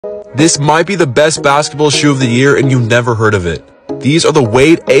This might be the best basketball shoe of the year and you've never heard of it. These are the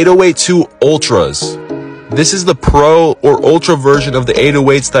Wade 8082 Ultras. This is the Pro or Ultra version of the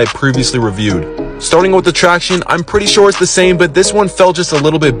 808s that I previously reviewed. Starting with the traction, I'm pretty sure it's the same, but this one felt just a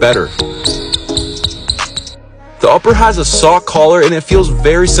little bit better. The upper has a sock collar and it feels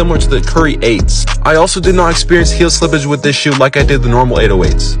very similar to the Curry 8s. I also did not experience heel slippage with this shoe like I did the normal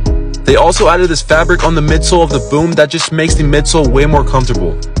 808s. They also added this fabric on the midsole of the Boom that just makes the midsole way more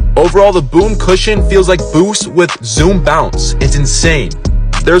comfortable. Overall, the Boom cushion feels like Boost with Zoom bounce. It's insane.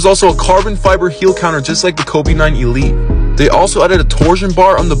 There's also a carbon fiber heel counter just like the Kobe 9 Elite. They also added a torsion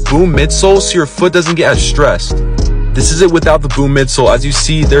bar on the Boom midsole so your foot doesn't get as stressed. This is it without the Boom midsole. As you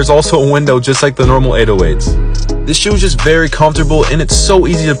see, there's also a window just like the normal 808s. This shoe is just very comfortable and it's so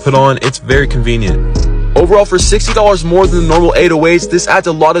easy to put on. It's very convenient. Overall, for $60 more than the normal 808s, this adds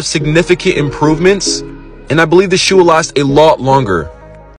a lot of significant improvements, and I believe the shoe will last a lot longer.